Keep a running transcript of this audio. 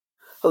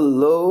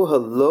Hello,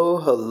 hello,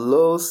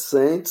 hello,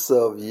 saints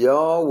of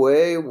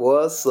Yahweh.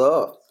 What's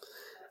up?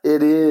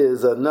 It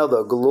is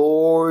another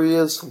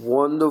glorious,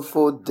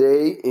 wonderful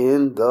day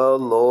in the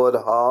Lord.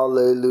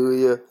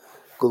 Hallelujah.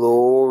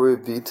 Glory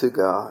be to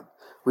God.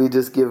 We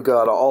just give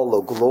God all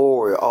the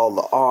glory, all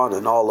the honor,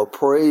 and all the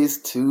praise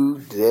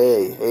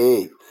today.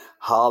 Hey,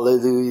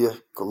 hallelujah.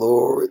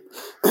 Glory.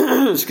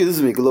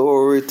 Excuse me.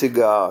 Glory to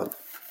God.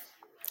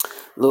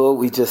 Lord,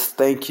 we just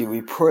thank you. We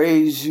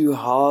praise you.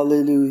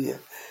 Hallelujah.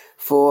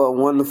 For a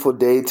wonderful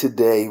day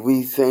today.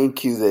 We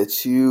thank you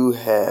that you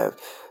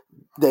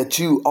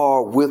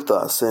are with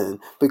us, and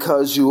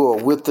because you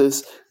are with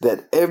us,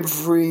 that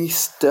every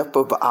step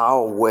of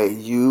our way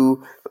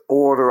you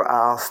order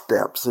our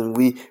steps, and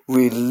we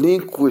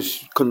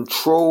relinquish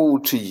control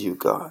to you,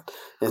 God.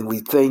 And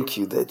we thank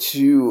you that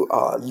you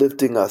are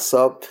lifting us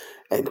up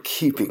and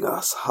keeping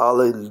us.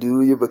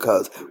 Hallelujah,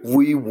 because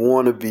we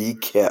want to be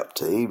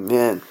kept.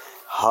 Amen.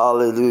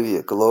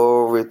 Hallelujah.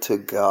 Glory to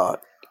God.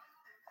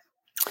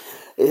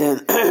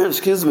 And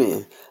excuse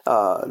me,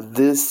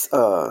 this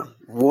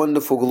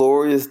wonderful,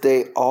 glorious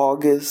day,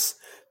 August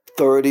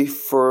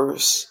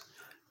 31st,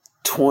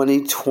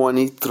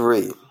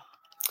 2023,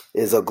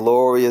 is a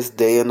glorious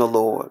day in the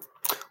Lord.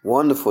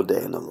 Wonderful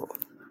day in the Lord.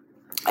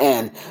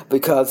 And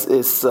because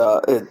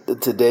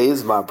today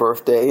is my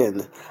birthday,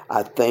 and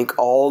I thank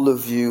all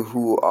of you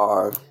who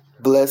are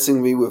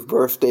blessing me with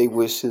birthday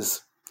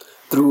wishes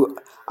through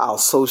our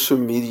social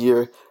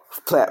media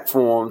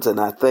platforms,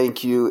 and I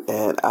thank you,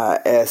 and I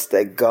ask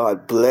that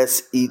God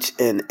bless each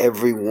and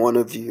every one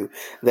of you,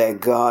 that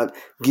God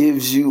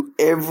gives you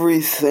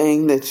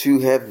everything that you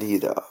have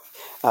need of,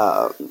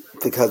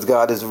 because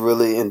God is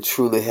really and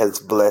truly has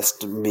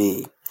blessed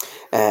me,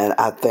 and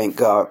I thank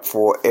God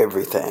for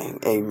everything.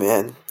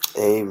 Amen.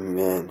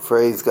 Amen.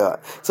 Praise God.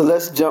 So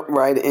let's jump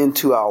right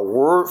into our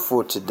word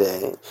for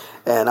today.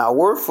 And our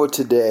word for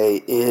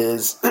today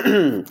is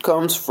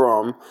comes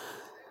from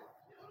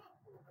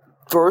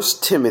 1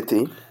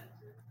 Timothy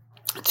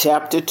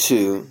chapter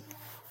 2,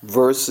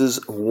 verses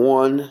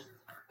 1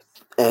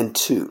 and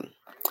 2.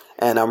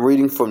 And I'm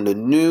reading from the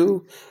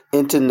New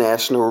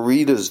International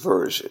Reader's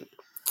Version.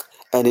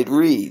 And it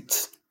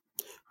reads,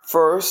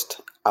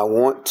 "First, I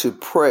want to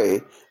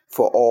pray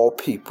for all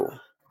people.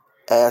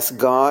 Ask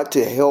God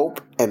to help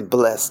and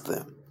bless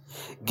them.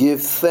 Give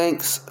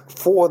thanks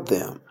for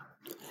them.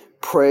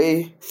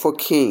 Pray for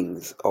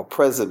kings or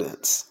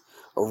presidents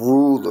or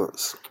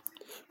rulers.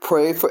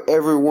 Pray for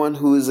everyone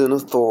who is in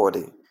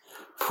authority.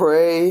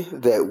 Pray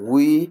that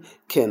we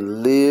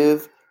can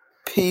live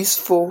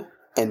peaceful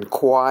and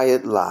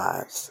quiet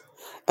lives.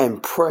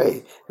 And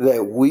pray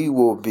that we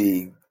will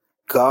be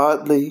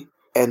godly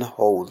and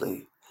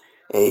holy."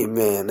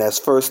 Amen. That's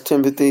 1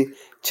 Timothy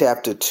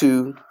chapter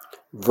 2,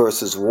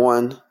 verses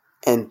 1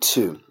 and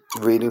 2.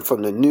 Reading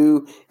from the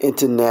New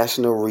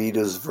International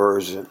Reader's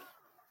Version.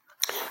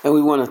 And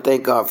we want to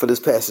thank God for this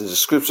passage of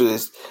scripture,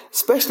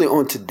 especially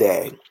on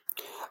today.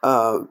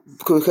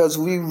 Because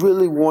we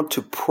really want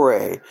to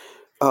pray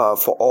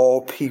for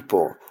all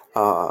people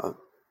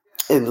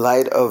in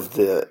light of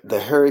the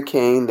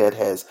hurricane that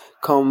has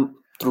come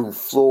through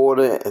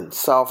Florida and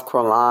South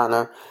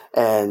Carolina,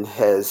 and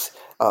has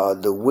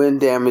the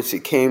wind damage.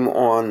 It came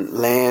on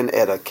land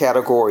at a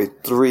Category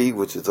 3,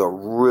 which is a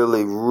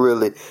really,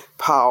 really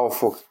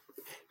powerful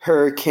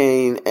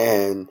hurricane,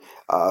 and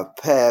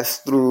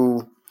passed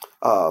through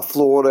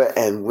Florida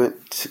and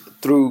went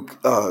through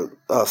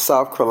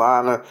South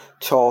Carolina,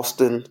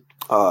 Charleston,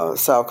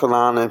 South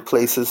Carolina, and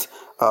places,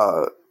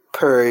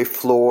 Perry,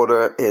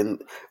 Florida.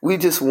 And we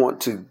just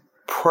want to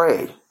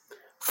pray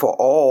for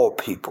all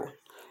people,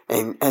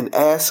 and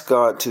ask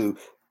God to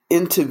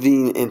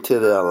intervene into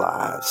their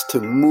lives, to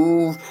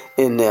move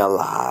in their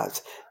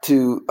lives,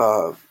 to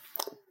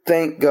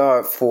thank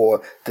God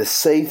for the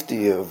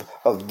safety of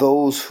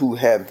those who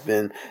have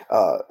been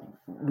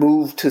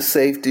moved to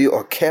safety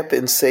or kept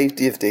in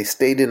safety if they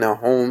stayed in their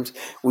homes.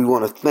 We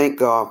want to thank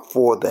God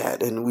for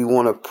that. And we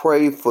want to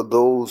pray for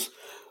those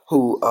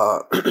who,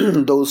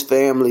 those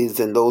families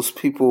and those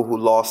people who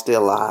lost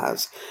their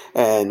lives.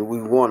 And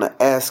we want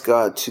to ask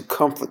God to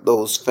comfort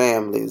those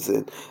families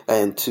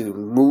and to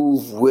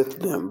move with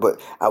them. But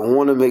I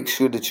want to make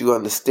sure that you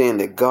understand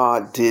that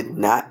God did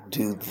not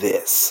do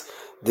this.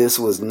 This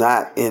was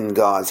not in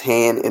God's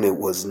hand, and it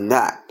was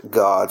not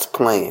God's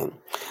plan.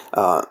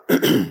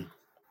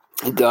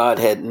 God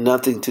had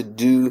nothing to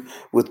do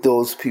with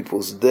those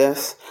people's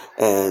deaths,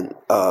 and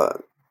I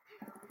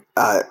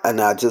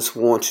just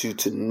want you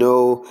to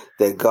know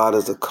that God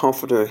is a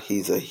comforter.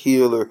 He's a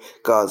healer.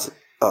 God's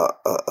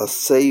a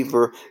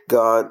savior.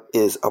 God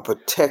is a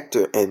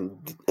protector,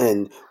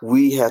 and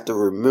we have to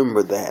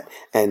remember that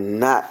and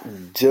not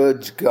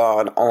judge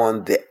God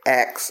on the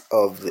acts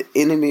of the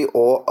enemy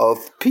or of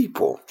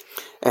people.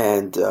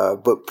 And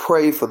but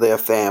pray for their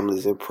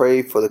families, and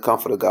pray for the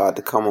comfort of God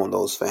to come on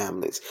those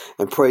families,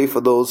 and pray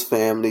for those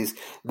families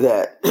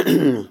that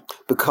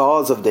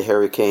because of the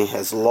hurricane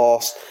has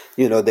lost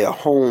their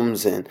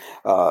homes, and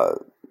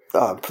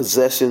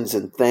possessions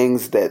and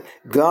things that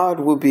God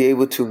will be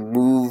able to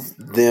move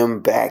them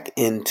back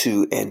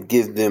into and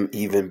give them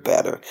even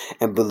better,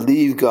 and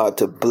believe God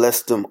to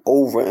bless them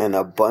over and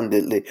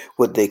abundantly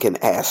what they can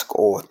ask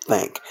or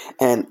think,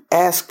 and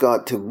ask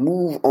God to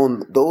move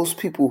on those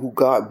people who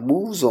God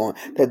moves on,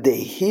 that they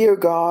hear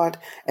God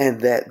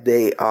and that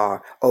they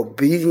are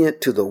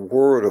obedient to the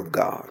word of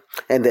God,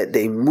 and that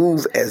they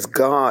move as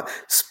God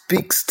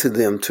speaks to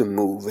them to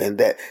move, and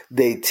that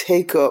they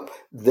take up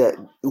that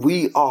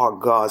we are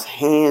God's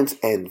hands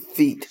and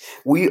feet.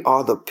 We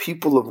are the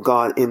people of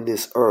God in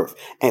this earth,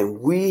 and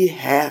we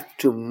have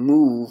to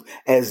move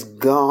as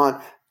God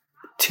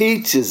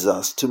teaches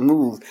us to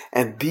move,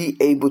 and be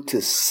able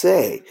to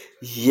say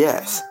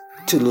yes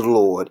to the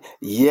Lord.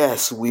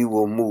 Yes, we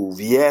will move.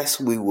 Yes,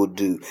 we will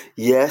do.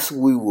 Yes,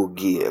 we will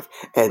give,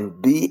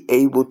 and be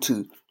able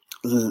to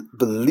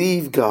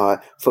believe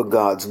God for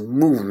God's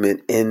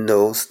movement in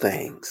those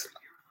things.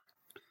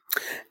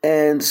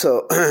 And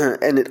so,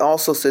 and it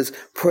also says,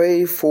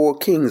 pray for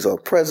kings or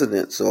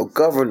presidents or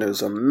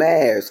governors or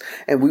mayors.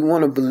 And we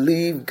want to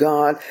believe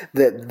God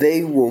that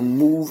they will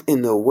move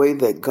in the way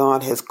that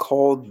God has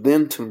called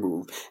them to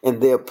move,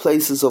 in their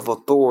places of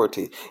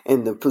authority,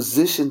 in the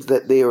positions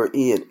that they are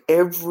in.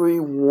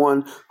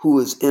 Everyone who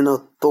is in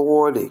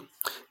authority,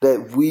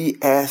 that we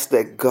ask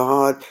that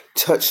God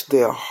touch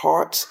their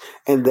hearts,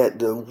 and that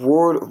the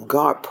word of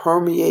God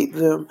permeate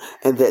them,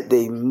 and that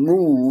they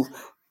move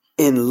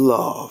in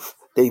love.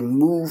 They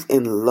move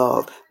in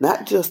love,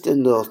 not just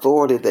in the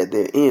authority that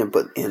they're in,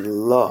 but in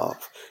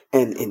love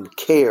and in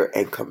care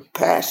and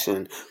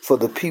compassion for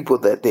the people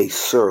that they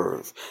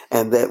serve.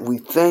 And that we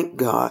thank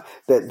God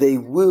that they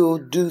will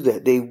do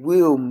that. They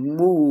will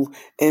move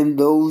in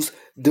those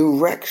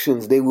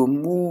directions. They will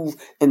move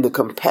in the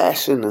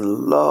compassion and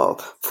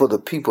love for the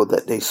people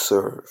that they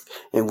serve.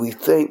 And we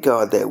thank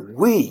God that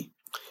we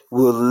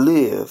will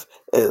live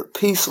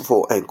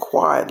peaceful and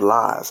quiet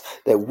lives,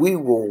 that we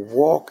will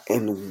walk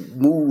and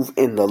move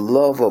in the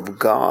love of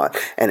God,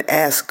 and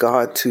ask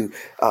God to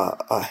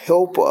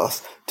help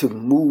us to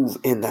move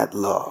in that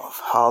love.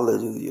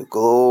 Hallelujah.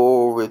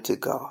 Glory to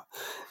God.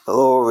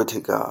 Glory to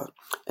God.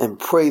 And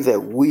pray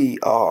that we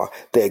are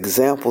the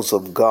examples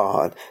of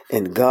God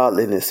in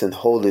godliness and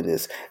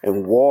holiness,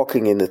 and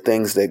walking in the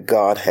things that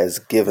God has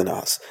given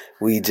us.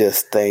 We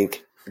just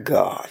thank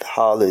God.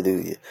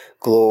 Hallelujah.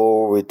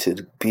 Glory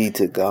to be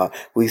to God.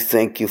 We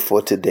thank you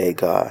for today,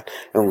 God.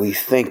 And we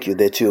thank you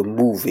that you're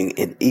moving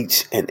in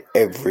each and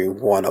every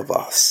one of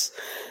us.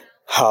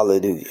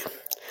 Hallelujah.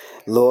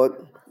 Lord,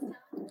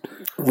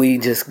 we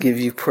just give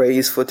you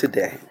praise for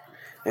today.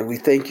 And we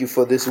thank you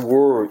for this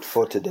word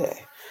for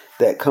today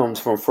that comes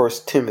from 1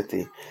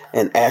 Timothy,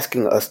 and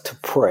asking us to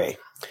pray,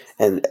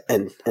 and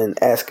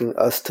asking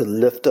us to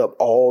lift up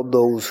all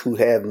those who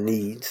have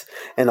needs,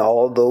 and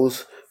all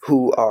those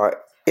who are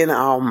in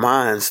our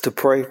minds to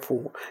pray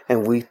for.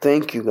 And we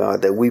thank you,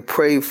 God, that we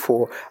pray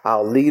for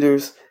our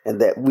leaders, and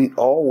that we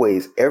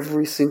always,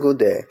 every single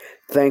day,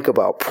 think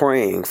about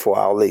praying for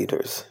our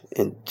leaders.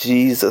 In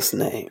Jesus'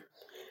 name,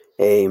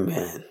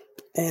 amen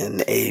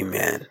and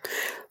amen.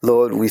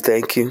 Lord, we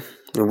thank you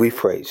and we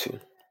praise you.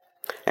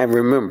 And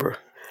remember,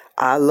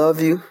 I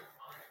love you,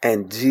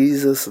 and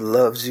Jesus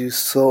loves you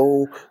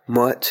so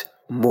much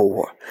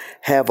more.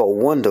 Have a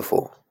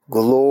wonderful,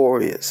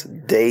 glorious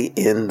day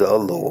in the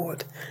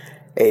Lord.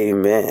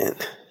 Amen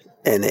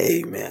and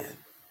amen.